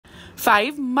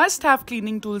5 must-have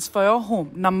cleaning tools for your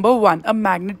home. Number 1, a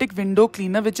magnetic window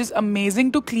cleaner, which is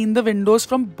amazing to clean the windows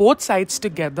from both sides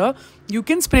together. You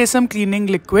can spray some cleaning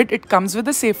liquid. It comes with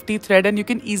a safety thread and you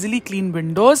can easily clean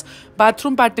windows,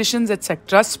 bathroom partitions,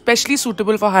 etc. Especially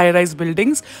suitable for high-rise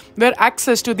buildings where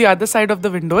access to the other side of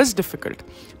the window is difficult.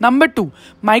 Number 2,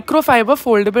 microfiber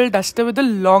foldable duster with a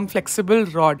long flexible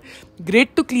rod.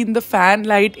 Great to clean the fan,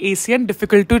 light, AC and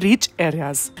difficult to reach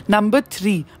areas. Number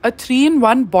 3, a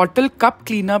 3-in-1 bottle cup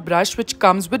cleaner brush which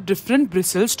comes with different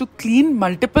bristles to clean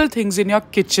multiple things in your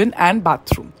kitchen and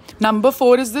bathroom. Number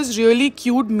 4 is this really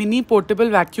cute mini portable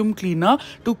vacuum cleaner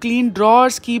to clean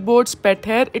drawers, keyboards, pet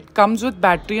hair. It comes with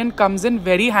battery and comes in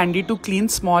very handy to clean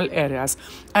small areas.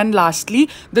 And lastly,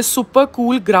 the super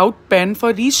cool grout pen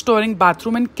for restoring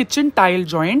bathroom and kitchen tile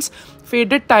joints.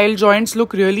 Faded tile joints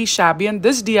look really shabby and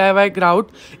this DIY grout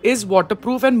is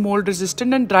waterproof and mold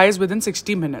resistant and dries within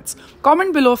 60 minutes.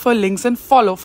 Comment below for links and follow